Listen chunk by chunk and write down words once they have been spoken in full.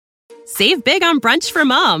Save big on brunch for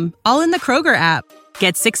mom, all in the Kroger app.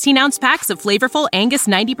 Get 16-ounce packs of flavorful Angus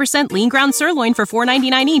 90% lean ground sirloin for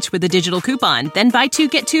 $4.99 each with a digital coupon. Then buy 2,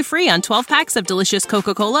 get 2 free on 12 packs of delicious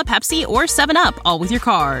Coca-Cola, Pepsi, or 7-Up, all with your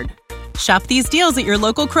card. Shop these deals at your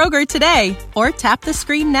local Kroger today, or tap the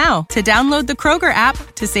screen now to download the Kroger app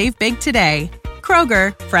to save big today.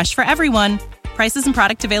 Kroger, fresh for everyone. Prices and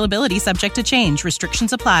product availability subject to change.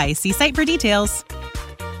 Restrictions apply. See site for details.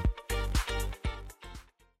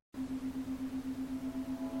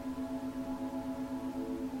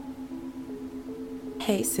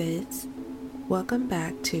 Hey Sids, welcome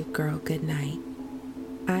back to Girl Goodnight.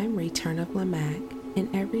 I'm Return of Lamac, and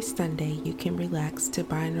every Sunday you can relax to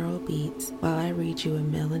binaural beats while I read you a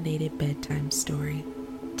melanated bedtime story.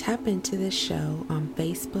 Tap into this show on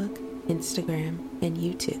Facebook, Instagram, and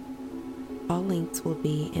YouTube. All links will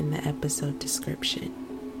be in the episode description.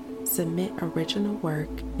 Submit original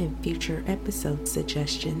work and future episode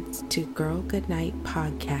suggestions to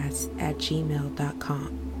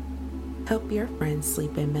girlgoodnightpodcast@gmail.com. Help your friends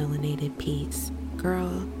sleep in melanated peace.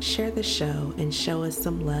 Girl, share the show and show us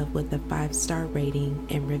some love with a 5-star rating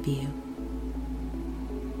and review.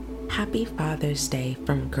 Happy Father's Day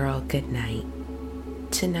from Girl Goodnight.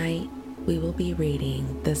 Tonight, we will be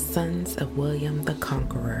reading The Sons of William the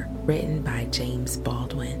Conqueror, written by James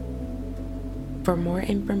Baldwin. For more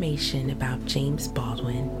information about James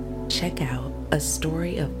Baldwin, check out A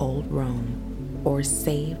Story of Old Rome or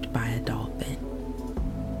Saved by a Dolphin.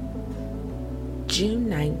 June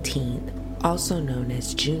 19th, also known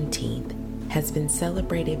as Juneteenth, has been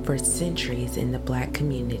celebrated for centuries in the Black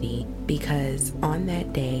community because on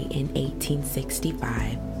that day in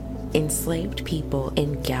 1865, enslaved people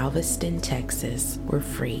in Galveston, Texas were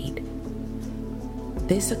freed.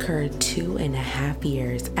 This occurred 2.5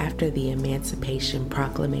 years after the Emancipation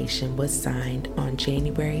Proclamation was signed on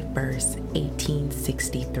January 1st,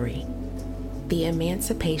 1863. The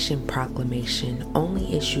Emancipation Proclamation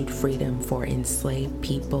only issued freedom for enslaved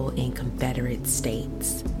people in Confederate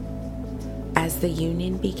states. As the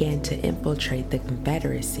Union began to infiltrate the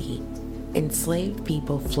Confederacy, enslaved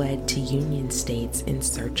people fled to Union states in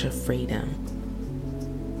search of freedom.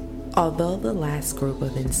 Although the last group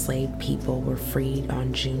of enslaved people were freed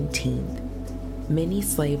on Juneteenth, many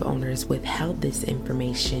slave owners withheld this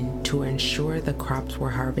information to ensure the crops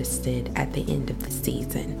were harvested at the end of the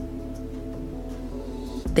season.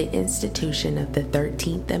 The institution of the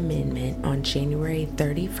 13th Amendment on January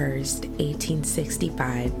 31st,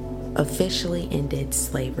 1865, officially ended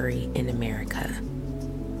slavery in America.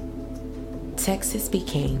 Texas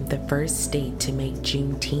became the first state to make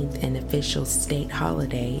Juneteenth an official state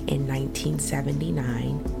holiday in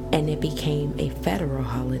 1979, and it became a federal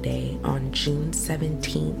holiday on June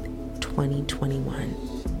 17, 2021.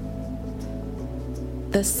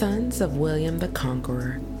 The Sons of William the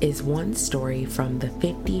Conqueror is one story from the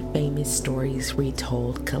 50 Famous Stories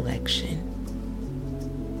Retold collection.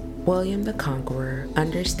 William the Conqueror,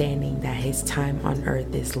 understanding that his time on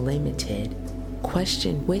earth is limited,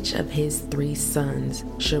 questioned which of his 3 sons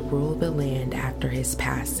should rule the land after his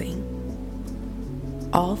passing.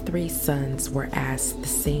 All 3 sons were asked the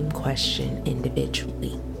same question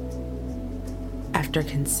individually. After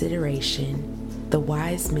consideration, the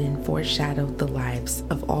wise men foreshadowed the lives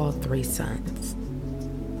of all 3 sons.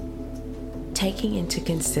 Taking into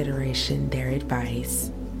consideration their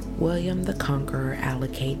advice, William the Conqueror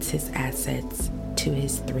allocates his assets to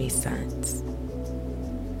his 3 sons.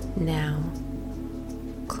 Now,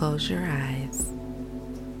 close your eyes,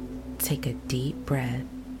 take a deep breath,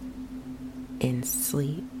 and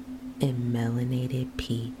sleep in melanated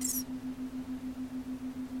peace.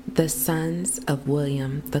 The Sons of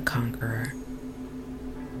William the Conqueror.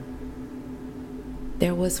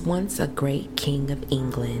 There was once a great king of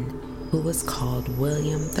England who was called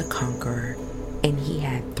William the Conqueror, and he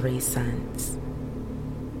had 3 sons.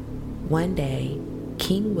 One day,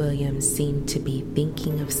 King William seemed to be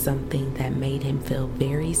thinking of something that made him feel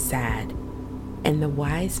very sad, and the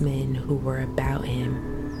wise men who were about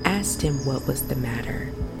him asked him what was the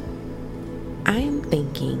matter. "I am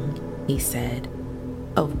thinking," he said,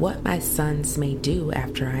 "of what my sons may do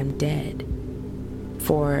after I'm dead.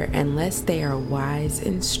 For unless they are wise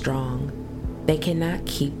and strong, they cannot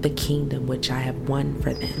keep the kingdom which I have won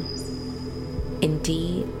for them.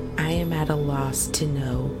 Indeed, I am at a loss to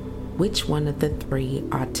know which one of the 3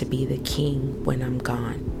 ought to be the king when I'm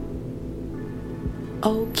gone."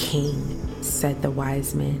 "O king," said the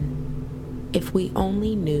wise men, "if we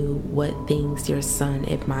only knew what things your son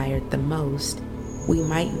admired the most, we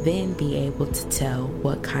might then be able to tell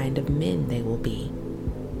what kind of men they will be.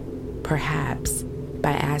 Perhaps,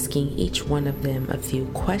 by asking each one of them a few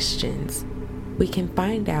questions, we can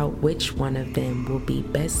find out which one of them will be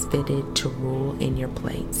best fitted to rule in your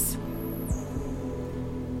place."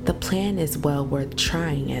 "The plan is well worth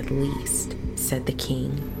trying at least," said the king.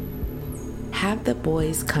 "Have the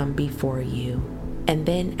boys come before you, and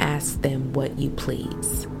then ask them what you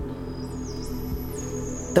please."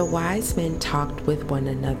 The wise men talked with one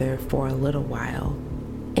another for a little while,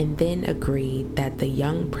 and then agreed that the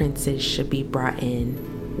young princes should be brought in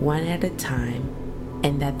one at a time,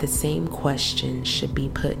 and that the same question should be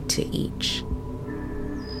put to each.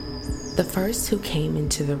 The first who came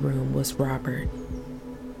into the room was Robert.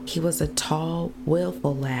 He was a tall,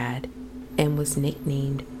 willful lad, and was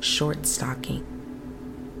nicknamed Short Stocking.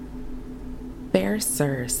 "Fair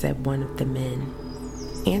sir," said one of the men,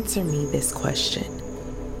 "answer me this question.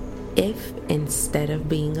 If, instead of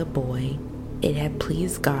being a boy, it had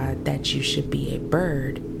pleased God that you should be a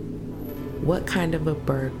bird, what kind of a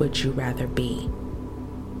bird would you rather be?"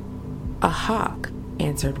 "A hawk,"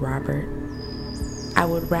 answered Robert. "I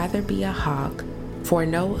would rather be a hawk, for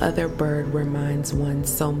no other bird reminds one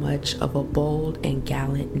so much of a bold and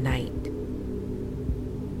gallant knight."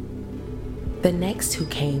 The next who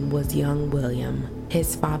came was young William,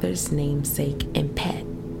 his father's namesake and pet.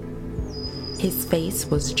 His face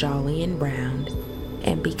was jolly and round,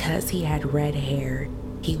 and because he had red hair,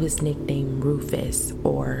 he was nicknamed Rufus,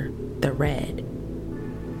 or the Red.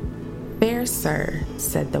 "Fair sir,"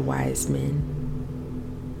 said the wise men,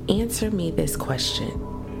 "answer me this question.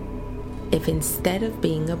 If instead of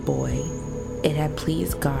being a boy, it had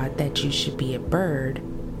pleased God that you should be a bird,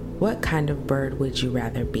 what kind of bird would you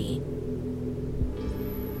rather be?"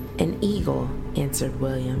 "An eagle," answered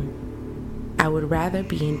William. "I would rather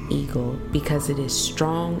be an eagle because it is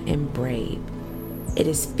strong and brave. It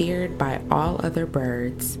is feared by all other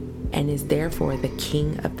birds and is therefore the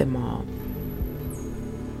king of them all."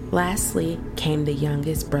 Lastly came the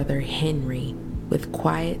youngest brother Henry, with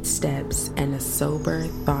quiet steps and a sober,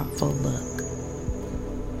 thoughtful look.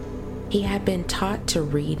 He had been taught to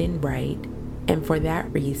read and write, and for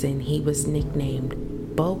that reason he was nicknamed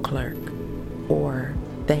Beauclerk, or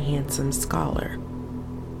the handsome scholar.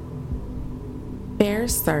 "Fair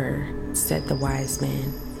sir," said the wise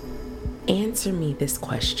man, "answer me this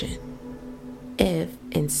question. If,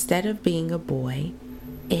 instead of being a boy,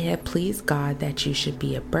 it had pleased God that you should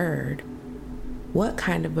be a bird, what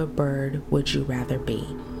kind of a bird would you rather be?"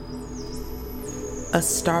 "A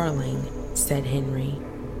starling," said Henry.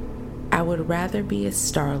 "I would rather be a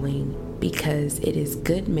starling because it is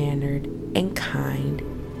good-mannered and kind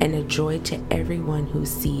and a joy to everyone who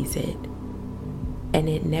sees it, and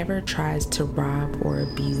it never tries to rob or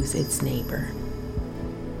abuse its neighbor."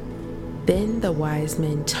 Then the wise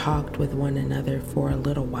men talked with one another for a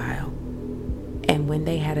little while, and when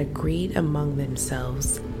they had agreed among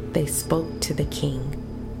themselves, they spoke to the king.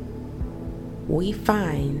 "We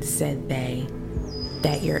find," said they,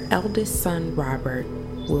 "that your eldest son Robert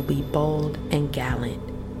will be bold and gallant.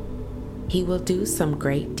 He will do some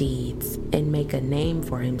great deeds and make a name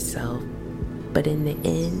for himself, but in the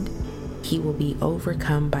end, he will be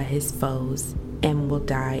overcome by his foes and will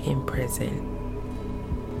die in prison.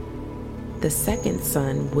 The second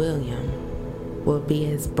son, William, will be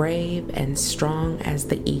as brave and strong as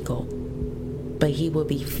the eagle, but he will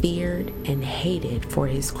be feared and hated for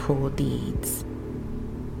his cruel deeds.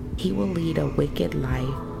 He will lead a wicked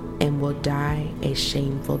life and will die a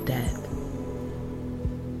shameful death.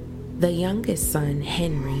 The youngest son,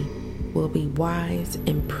 Henry, will be wise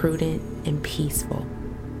and prudent and peaceful.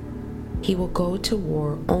 He will go to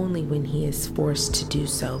war only when he is forced to do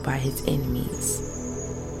so by his enemies.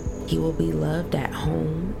 He will be loved at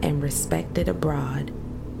home and respected abroad,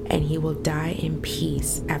 and he will die in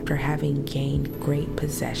peace after having gained great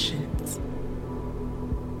possessions."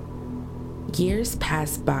 Years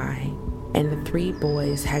passed by, and the three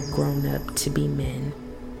boys had grown up to be men.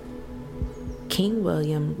 King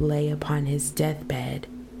William lay upon his deathbed,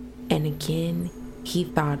 and again he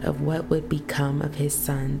thought of what would become of his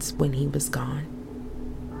sons when he was gone.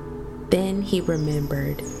 Then he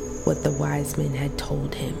remembered what the wise men had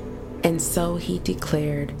told him, and so he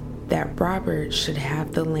declared that Robert should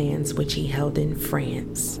have the lands which he held in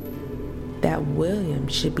France, that William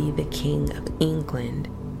should be the king of England,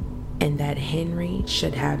 and that Henry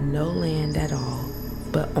should have no land at all,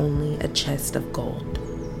 but only a chest of gold.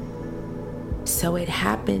 So it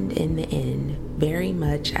happened in the end very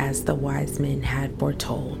much as the wise men had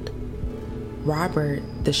foretold. Robert,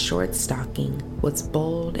 the short stocking, was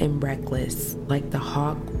bold and reckless, like the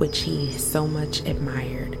hawk which he so much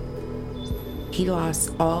admired. He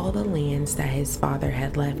lost all the lands that his father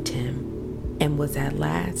had left him, and was at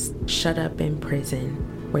last shut up in prison,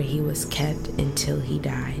 where he was kept until he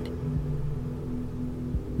died.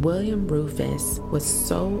 William Rufus was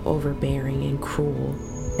so overbearing and cruel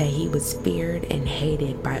that he was feared and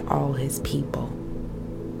hated by all his people.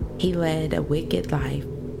 He led a wicked life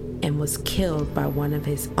and was killed by one of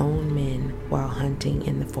his own men while hunting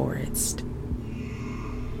in the forest.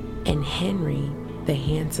 And Henry, the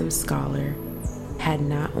handsome scholar, had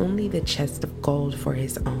not only the chest of gold for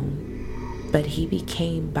his own, but he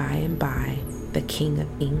became by and by the King of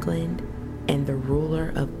England and the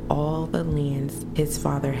ruler of all the lands his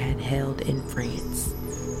father had held in France.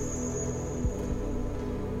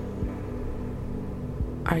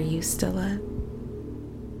 Are you still up?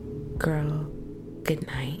 Girl, good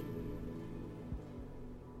night.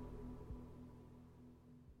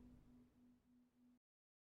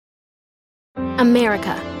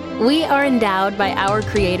 America. We are endowed by our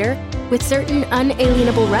Creator with certain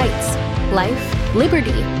unalienable rights: life,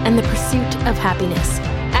 liberty, and the pursuit of happiness.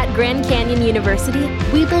 At Grand Canyon University,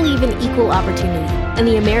 we believe in equal opportunity, and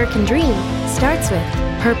the American dream starts with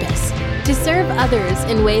purpose. To serve others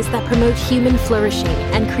in ways that promote human flourishing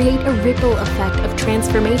and create a ripple effect of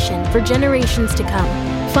transformation for generations to come.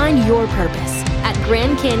 Find your purpose at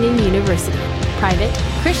Grand Canyon University. Private,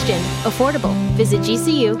 Christian, affordable. Visit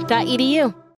gcu.edu.